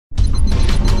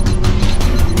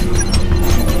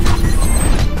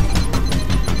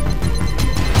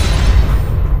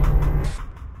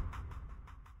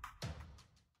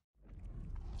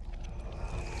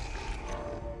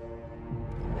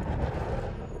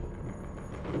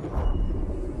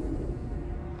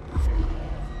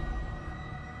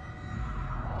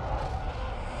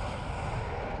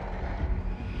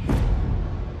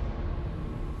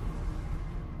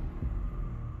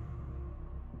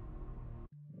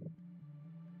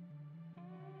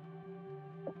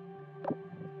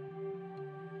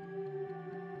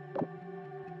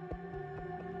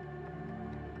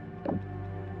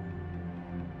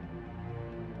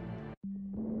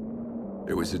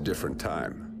was a different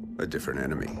time, a different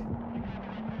enemy.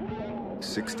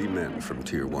 60 men from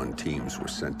Tier 1 teams were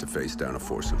sent to face down a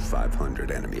force of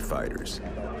 500 enemy fighters.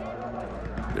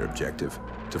 Their objective?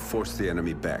 To force the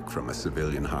enemy back from a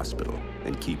civilian hospital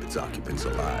and keep its occupants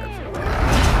alive.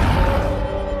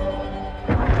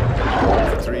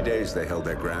 For 3 days they held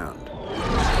their ground,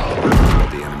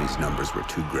 but the enemy's numbers were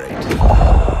too great.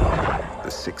 The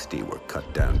 60 were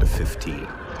cut down to 15.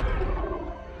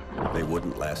 They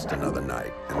wouldn't last another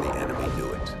night, and the enemy knew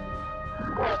it.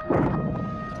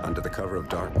 Under the cover of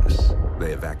darkness,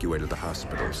 they evacuated the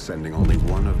hospital, sending only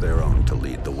one of their own to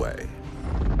lead the way.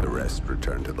 The rest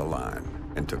returned to the line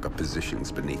and took up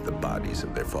positions beneath the bodies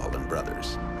of their fallen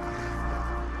brothers.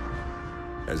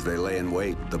 As they lay in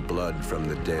wait, the blood from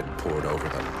the dead poured over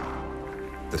them.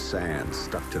 The sand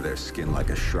stuck to their skin like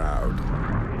a shroud,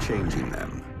 changing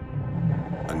them,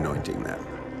 anointing them.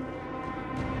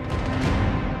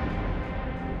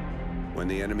 When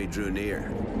the enemy drew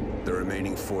near, the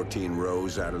remaining 14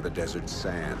 rose out of the desert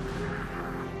sand.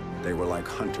 They were like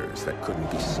hunters that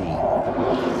couldn't be seen,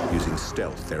 using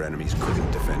stealth their enemies couldn't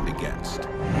defend against.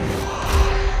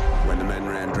 When the men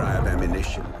ran dry of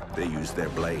ammunition, they used their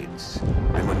blades.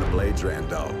 And when the blades ran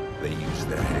dull, they used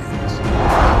their hands.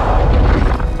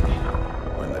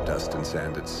 When the dust and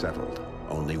sand had settled,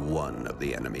 only one of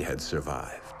the enemy had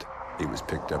survived. He was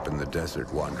picked up in the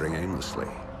desert, wandering aimlessly,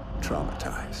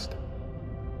 traumatized.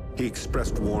 He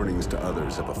expressed warnings to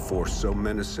others of a force so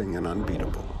menacing and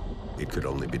unbeatable, it could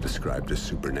only be described as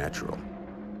supernatural.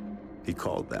 He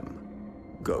called them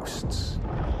ghosts.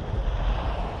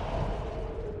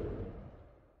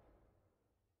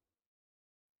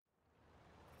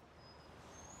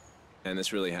 And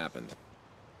this really happened.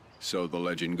 So the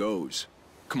legend goes.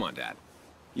 Come on, Dad.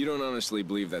 You don't honestly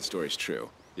believe that story's true?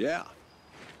 Yeah,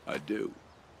 I do.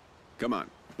 Come on,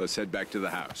 let's head back to the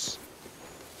house.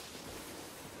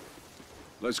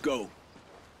 Let's go.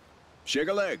 Shake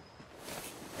a leg.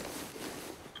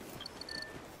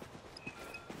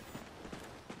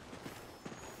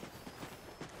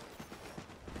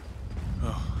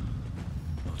 Oh,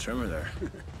 little tremor there.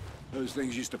 Those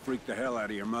things used to freak the hell out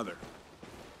of your mother.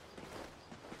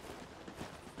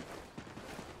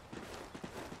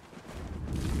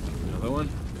 Another one?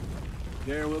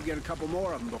 Yeah, we'll get a couple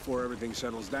more of them before everything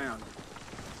settles down.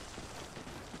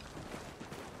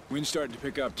 Wind's starting to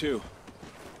pick up, too.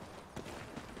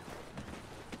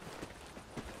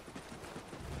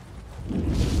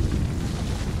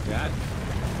 Dad?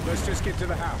 Let's just get to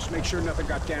the house. Make sure nothing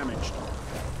got damaged.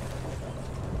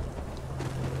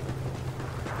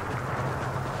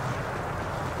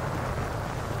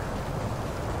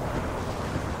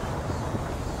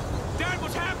 Dad,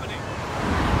 what's happening?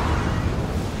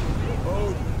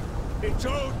 Odin. It's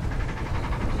Odin.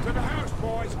 To the house,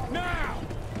 boys. Now!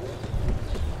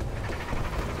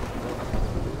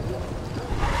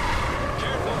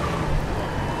 Careful.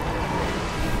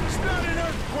 It's not an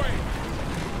earthquake.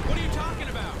 What are you talking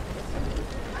about?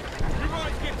 You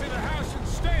boys get to the house and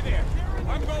stay there.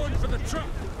 I'm going for the truck.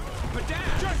 But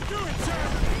Dad! Just do it, sir!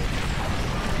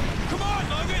 Come on,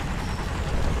 Logan!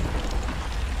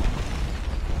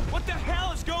 What the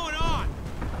hell is going on?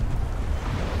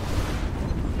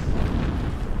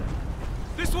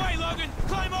 This way, Logan!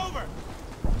 Climb over!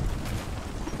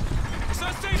 It's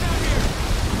not safe out here!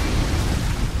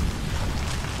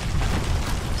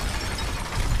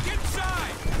 Get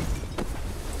inside!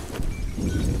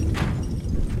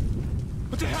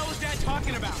 What the hell is Dad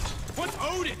talking about? What's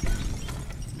Odin?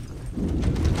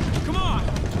 Come on!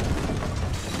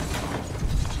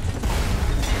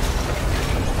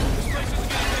 This place isn't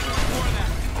gonna take much more of that.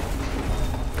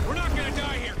 We're not gonna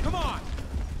die here. Come on!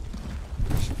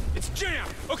 It's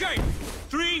jammed! Okay!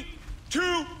 3,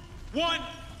 2, 1,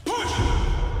 push!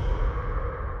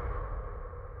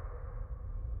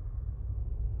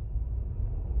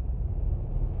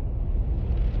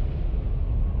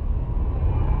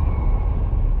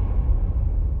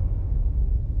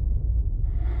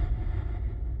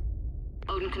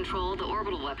 Odin Control, the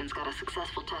orbital weapon's got a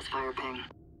successful test fire ping.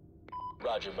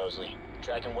 Roger, Mosley.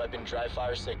 Tracking weapon dry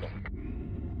fire signal.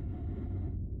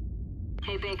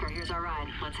 Hey Baker, here's our ride.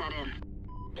 Let's head in.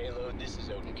 Payload, this is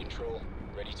Odin Control.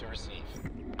 Ready to receive.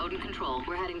 Odin Control,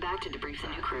 we're heading back to debrief the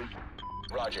new crew.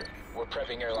 Roger. We're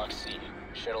prepping airlock C.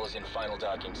 Shuttle is in final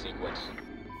docking sequence.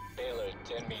 Payload,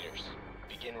 10 meters.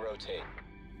 Begin rotate.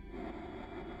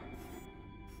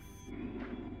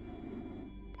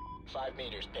 5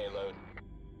 meters, payload.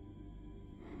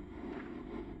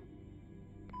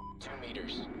 2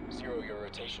 meters. 0 your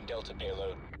rotation delta,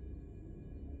 payload.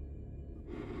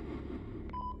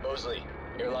 Mosley,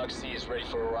 airlock C is ready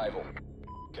for arrival.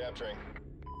 Capturing.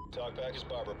 Talkback is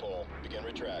barber pole. Begin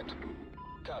retract.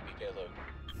 Copy, payload.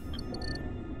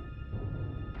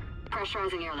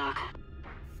 Pressurizing airlock.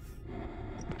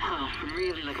 Oh, I'm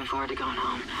really looking forward to going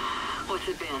home. What's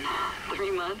it been?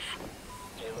 3 months?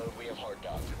 Payload, we have hard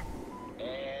docked.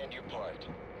 And you're parked.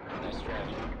 Nice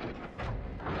driving.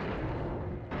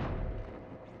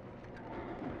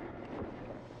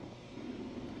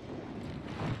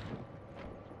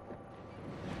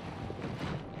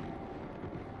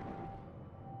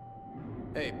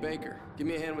 Hey, Baker, give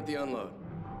me a hand with the unload.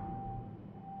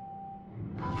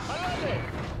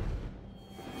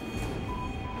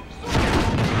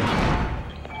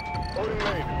 Odin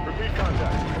Main, repeat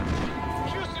contact.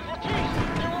 Houston, repeat!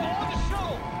 They were on the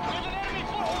shuttle! There's an enemy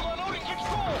foothold on Odin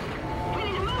Control! We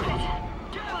need to move it!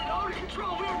 Damn it, Odin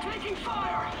Control, we are taking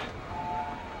fire!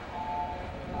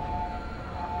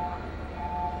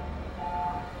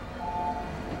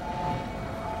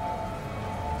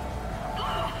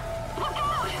 Look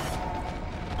out!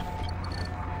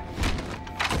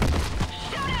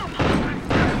 Shoot him!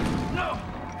 No!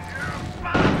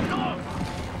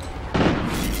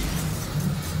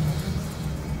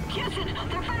 Houston,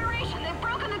 they're Federation, they've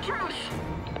broken the truce!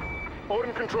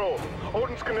 Odin Control,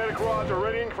 Odin's kinetic rods are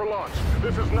readying for launch.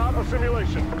 This is not a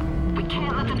simulation. We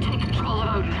can't let them take control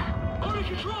of Odin. Odin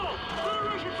Control!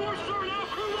 Federation forces are now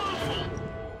crew launchable!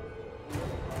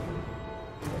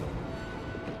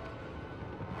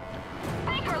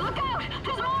 Baker, look out!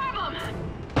 There's more of them!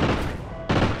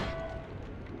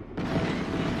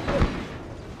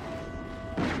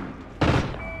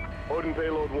 Odin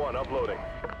Payload 1 uploading.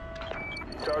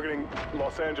 Targeting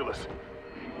Los Angeles.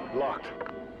 Locked.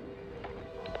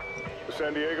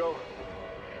 San Diego.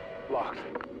 Locked.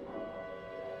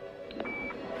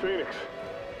 Phoenix.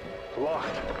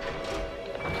 Locked.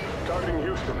 Targeting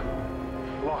Houston.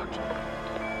 Locked.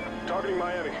 Targeting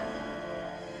Miami.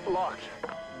 Locked.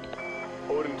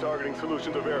 Odin targeting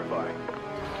solution to verify.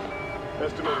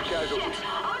 Estimated casualties. Shit!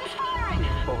 Odin's firing!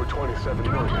 Over 27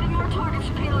 They're uploading million. more targets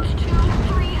to payloads 2,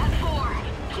 3, and 4.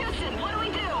 Houston, what do we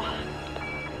do?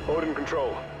 Odin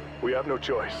Control, we have no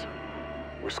choice.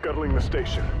 We're scuttling the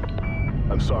station.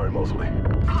 I'm sorry, Mosley.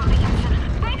 Copy,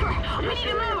 Houston. Baker, we need to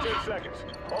Initiating in move! 10 seconds.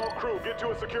 All crew, get to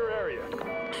a secure area.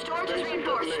 Storage is Station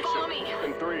reinforced. detonation. Follow me.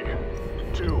 In 3,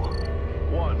 2,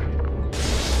 1.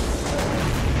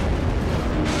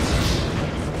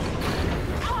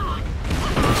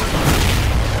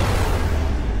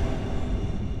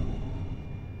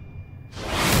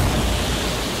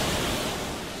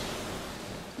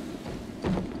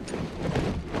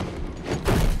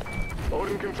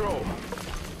 Odin Control.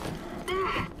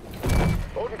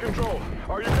 Odin Control,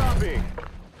 are you copying?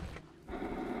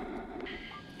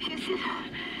 Houston,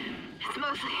 it's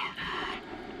Mosley.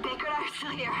 Baker and I are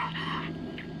still here.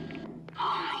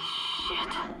 Holy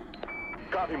shit.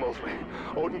 Copy, Mosley.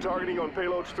 Odin targeting on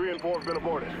payloads 3 and 4 have been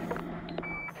aborted.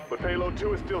 But payload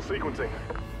 2 is still sequencing.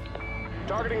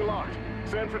 Targeting locked.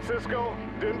 San Francisco,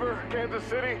 Denver, Kansas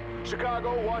City,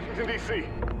 Chicago, Washington, D.C.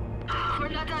 We're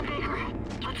not done, Baker.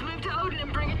 Let's move to Odin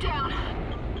and bring it down.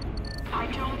 I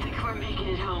don't think we're making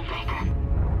it home, Baker.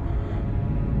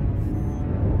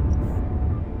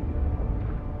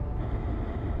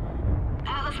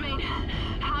 Atlas Main,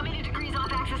 how many degrees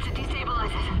off axis to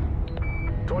destabilize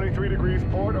it? 23 degrees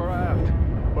port or aft.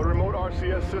 But remote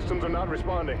RCS systems are not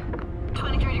responding.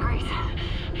 23 degrees.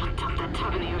 Dump that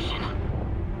tub in the ocean.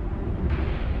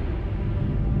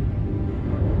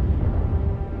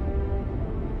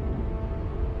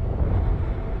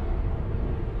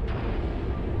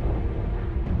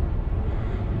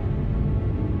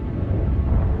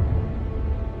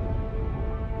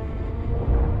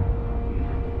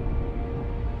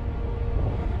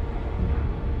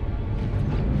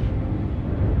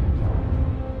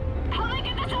 How do I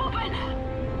get this open?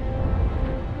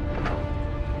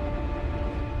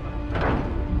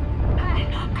 Hey,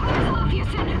 cars off,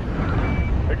 Houston.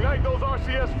 Ignite those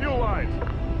RCS fuel lines.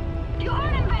 You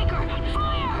heard him, Baker.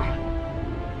 Fire!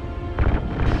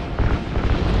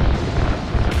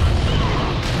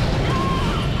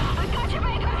 I got you,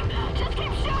 Baker. Just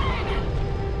keep shooting.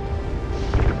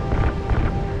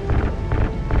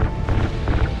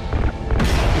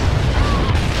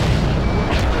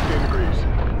 15 degrees.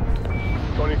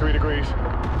 23 degrees.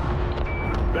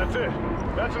 That's it.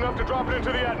 That's enough to drop it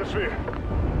into the atmosphere.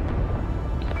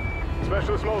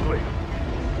 Specialist Mosley.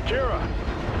 Kira.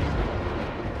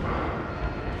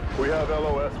 We have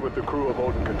LOS with the crew of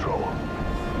Odin Control.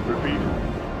 Repeat,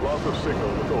 loss of signal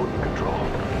with Odin Control.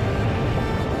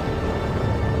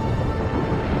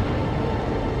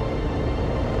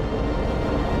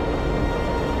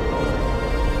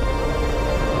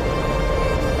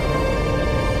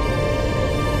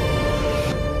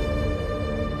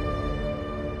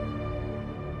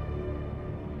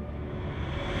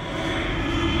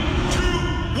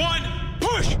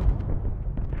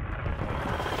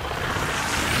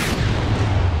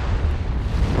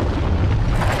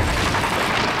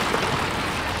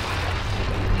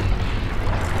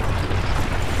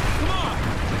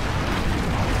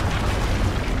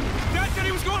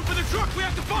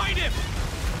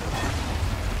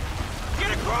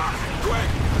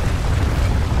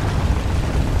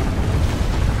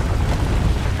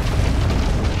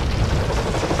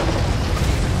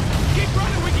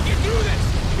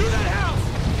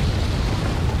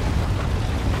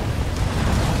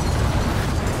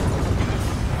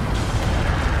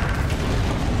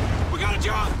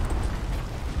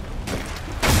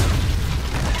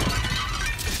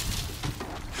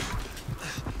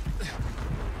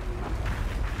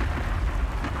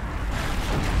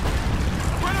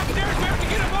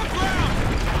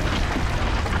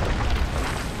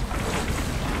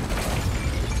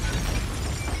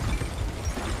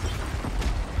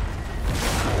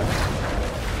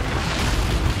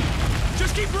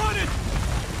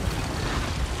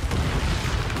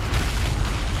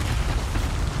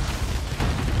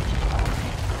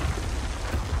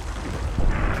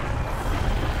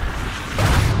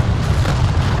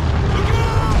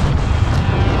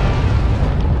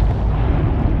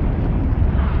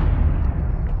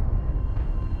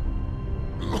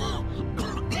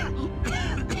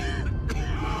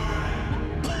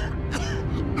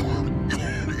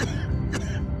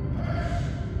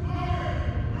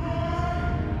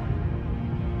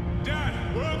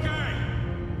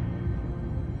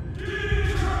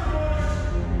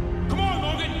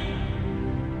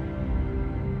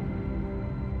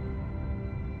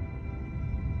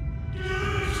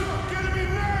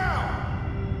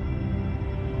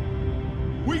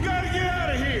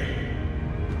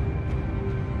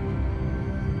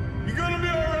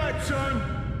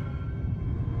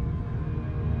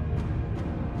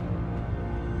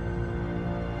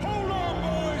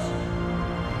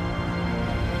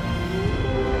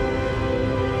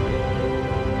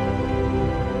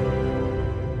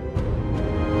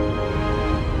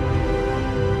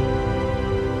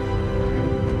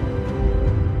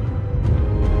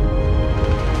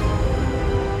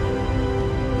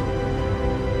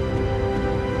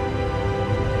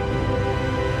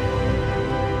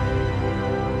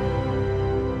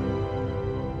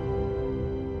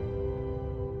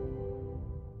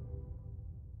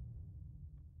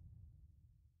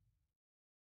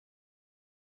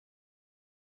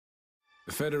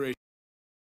 The Federation's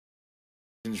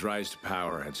rise to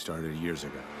power had started years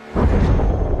ago.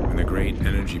 When the great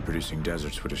energy-producing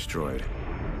deserts were destroyed,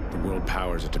 the world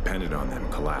powers that depended on them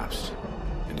collapsed,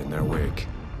 and in their wake,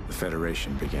 the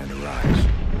Federation began to rise.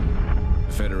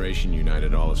 The Federation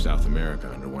united all of South America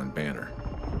under one banner,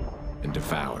 and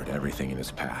devoured everything in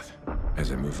its path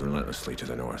as it moved relentlessly to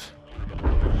the north.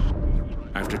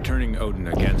 After turning Odin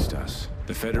against us,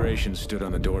 the Federation stood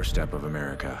on the doorstep of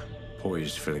America,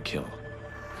 poised for the kill.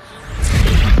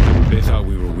 They thought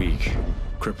we were weak,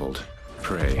 crippled,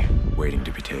 prey, waiting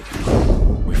to be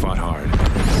taken. We fought hard.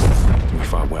 We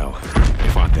fought well. We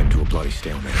fought them to a bloody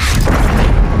stalemate.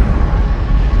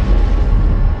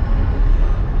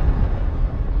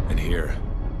 And here,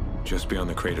 just beyond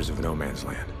the craters of No Man's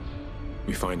Land,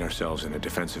 we find ourselves in a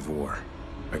defensive war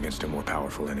against a more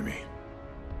powerful enemy.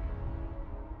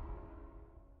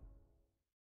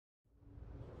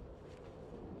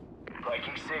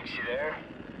 Viking 6, you there?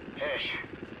 Hesh.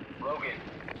 Logan.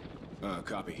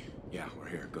 Copy. Yeah, we're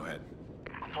here. Go ahead.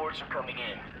 Reports are coming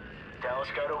in. Dallas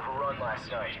got overrun last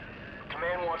night.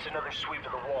 Command wants another sweep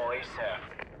of the wall ASAP.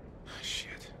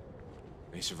 Shit.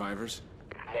 Any survivors?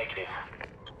 Negative.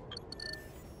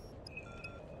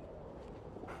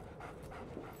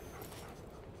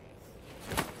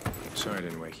 Sorry I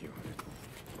didn't wake you.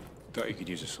 Thought you could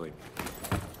use a sleep.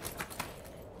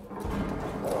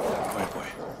 Quiet boy.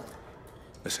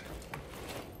 Listen.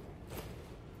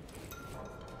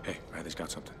 Hey, Riley's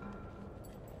got something.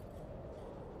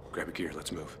 Grab your gear,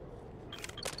 let's move.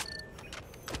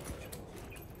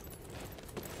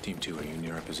 Team 2, are you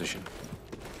near our position?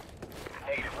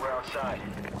 Negative, we're outside.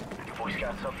 Your voice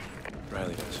got something?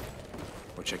 Riley does.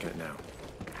 We're checking it now.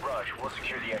 Raj, we'll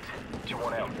secure the exit.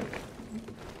 2-1 out.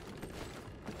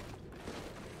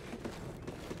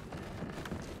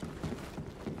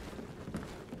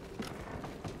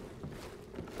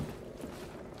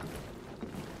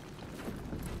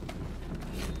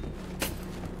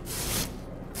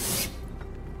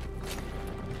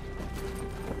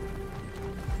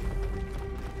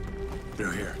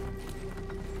 Through here.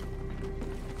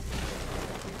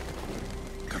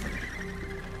 Cover me.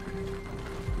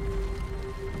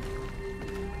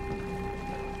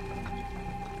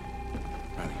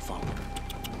 Riley, follow.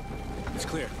 It's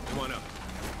clear. Come on up.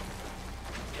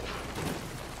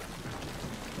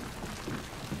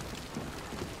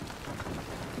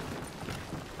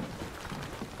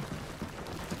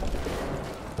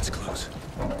 It's close.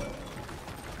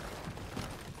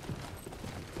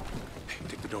 Hey,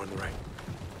 take the door on the right.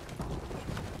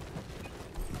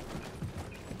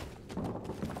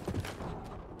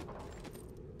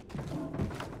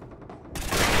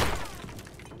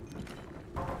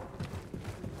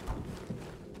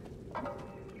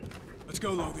 Let's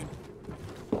go, Logan.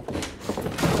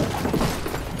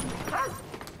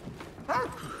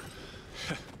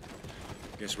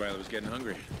 Guess Riley was getting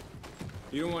hungry.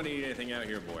 You don't want to eat anything out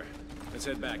here, boy. Let's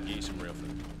head back and get you some real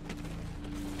food.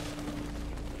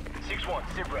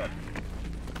 6-1, sit rep.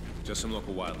 Just some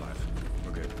local wildlife.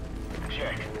 We're good.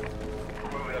 Check.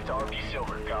 We're moving up to RP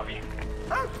Silver, copy.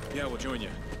 Yeah, we'll join you.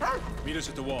 Meet us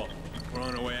at the wall. We're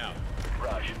on our way out.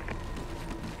 Raj.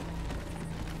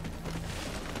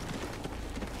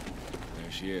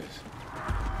 There she is.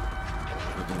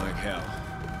 Looking like hell.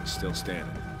 Still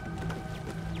standing.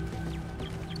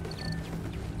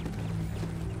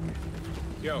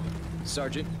 Yo,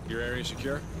 Sergeant, your area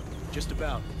secure? just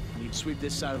about. Need to sweep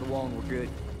this side of the wall and we're good.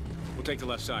 We'll take the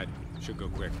left side. Should go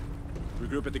quick.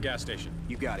 Regroup at the gas station.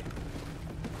 You got it.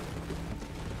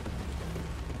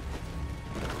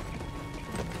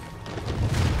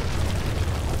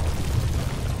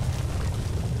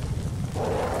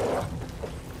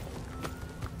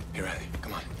 Here, Riley.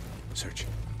 Come on. Search.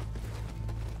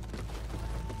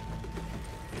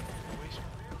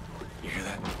 You hear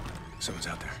that? Someone's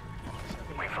out there.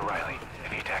 Wait for Riley.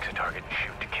 If he attacks a target,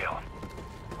 shoot to kill.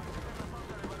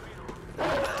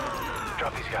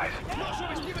 Drop these guys.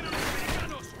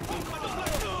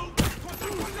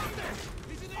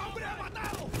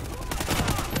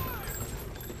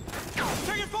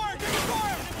 Taking fire! Taking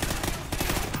fire!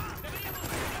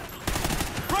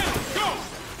 Riley, go!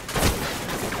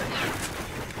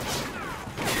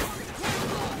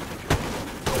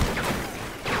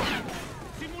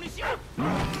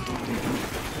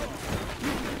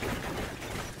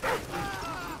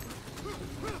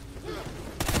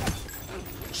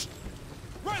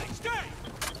 Riley, stay!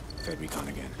 Fed recon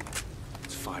again.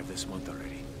 It's 5 this month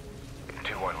already.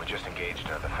 2-1, we just engaged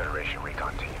another Federation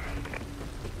recon team.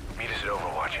 Meet us at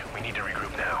Overwatch. We need to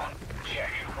regroup now. Check.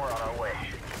 We're on our way.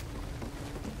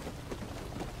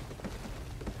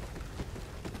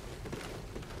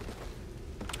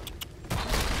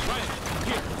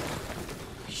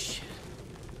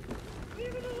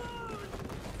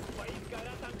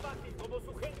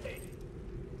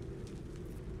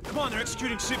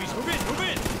 executing civvies. Move in, move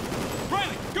in!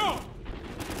 Riley, go!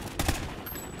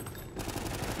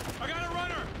 I got a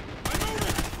runner! I'm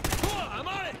moving! Cool, I'm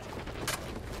on it!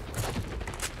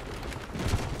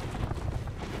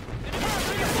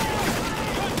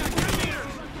 Contact, 10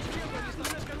 meters!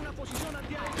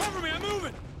 Cover me, I'm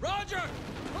moving! Roger!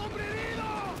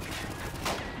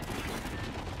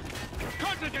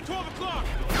 Contact at 12 o'clock!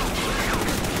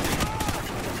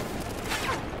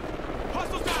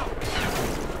 Hostiles down!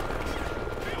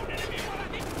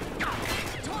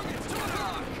 Target's 2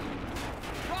 o'clock!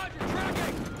 Roger,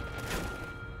 tracking!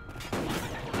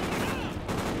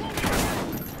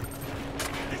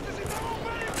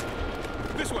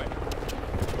 This way!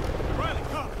 Riley,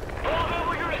 come! All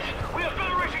available units! We have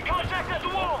Federation contact at the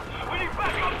wall! We need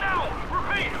backup now!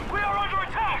 Repeat, we are under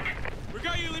attack! We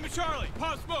got you, Lima Charlie.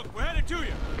 Pop smoke. We're headed to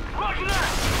you. Roger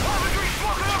that! Infantry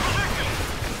smoking our position!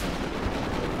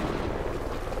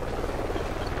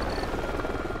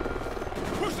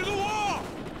 Push to the wall!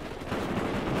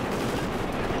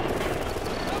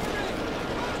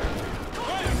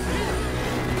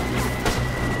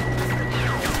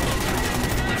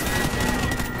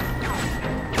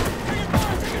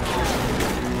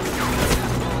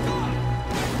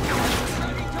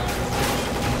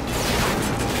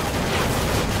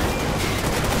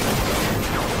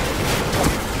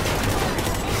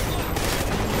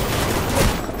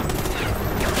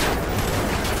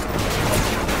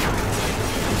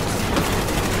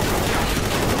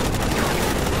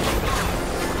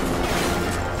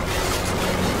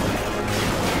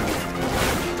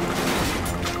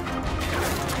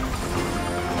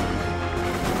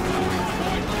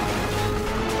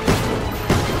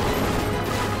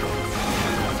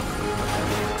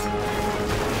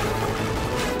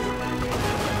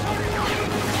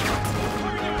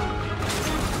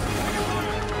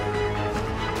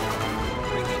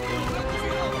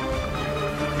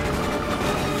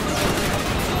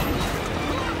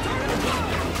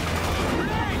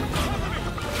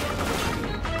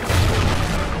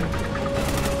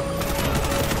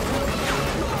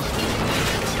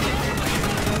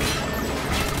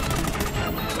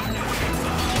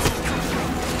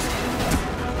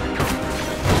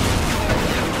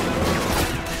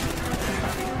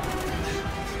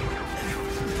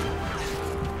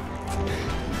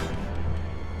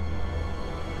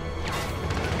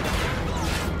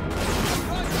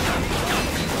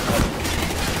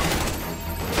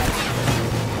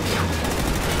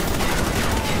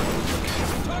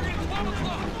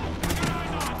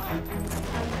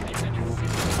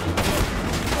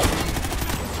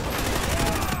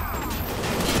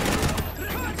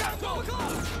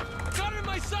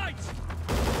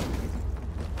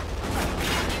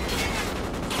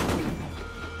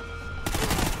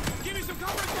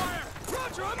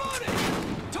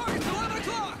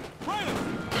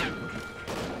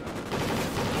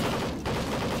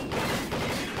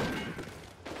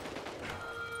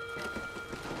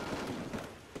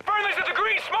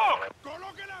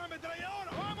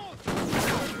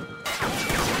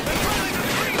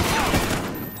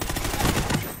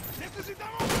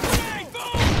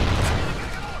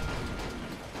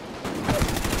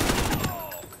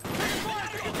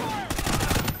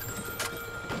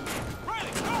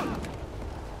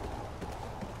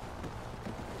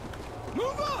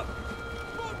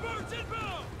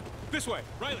 This way,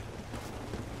 Riley.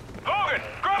 Hogan,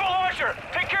 grab a launcher!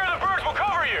 Take care of the birds, we'll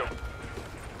cover you!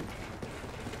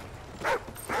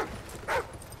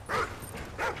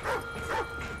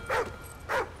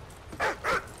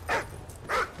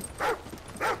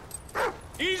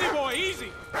 Easy, boy,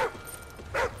 easy!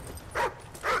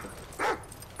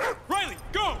 Riley,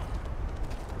 go!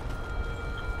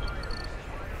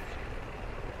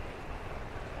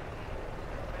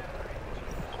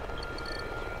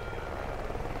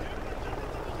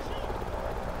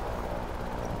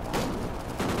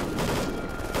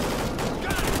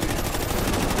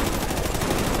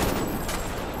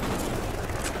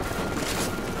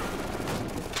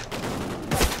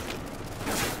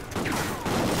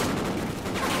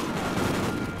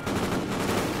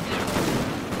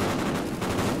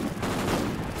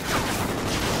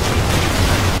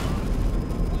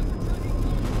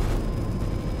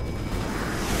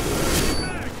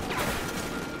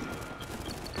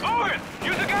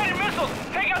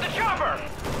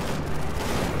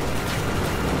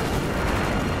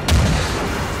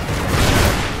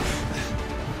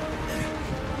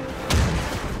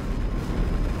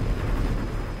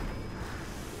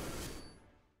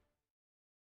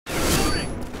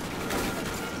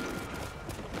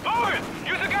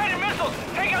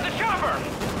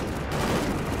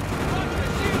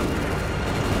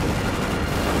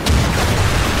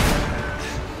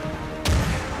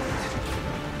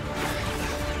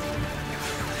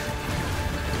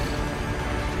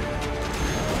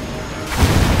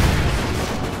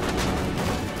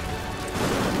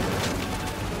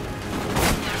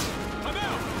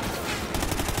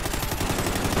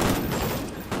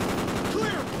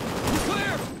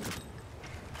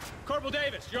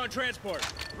 transport.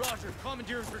 Roger,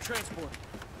 commandeering for transport.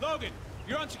 Logan,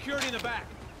 you're on security in the back.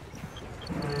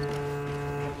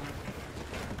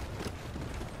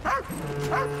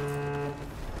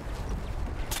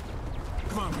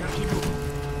 Come on, we gotta keep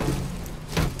moving.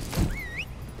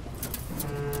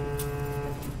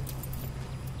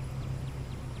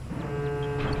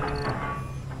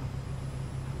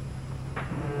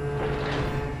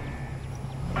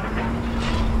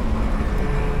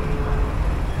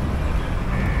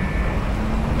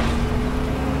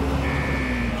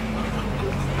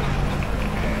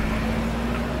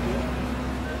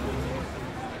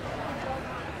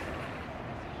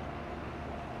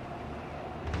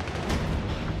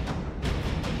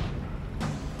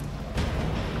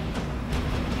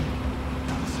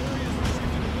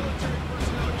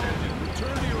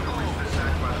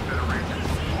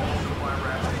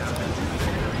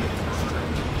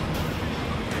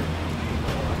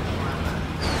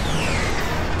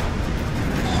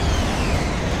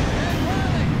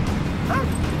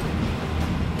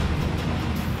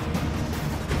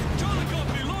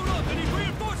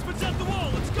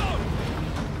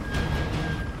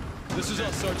 This is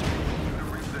us, Sergeant.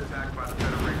 Recent attack by the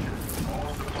Federation.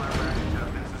 All supply rations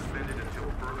have been suspended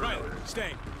until further Right, notice.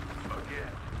 stay.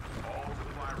 Again, all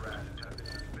supply rations have been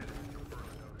suspended until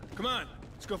further notice. Come on,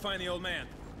 let's go find the old man.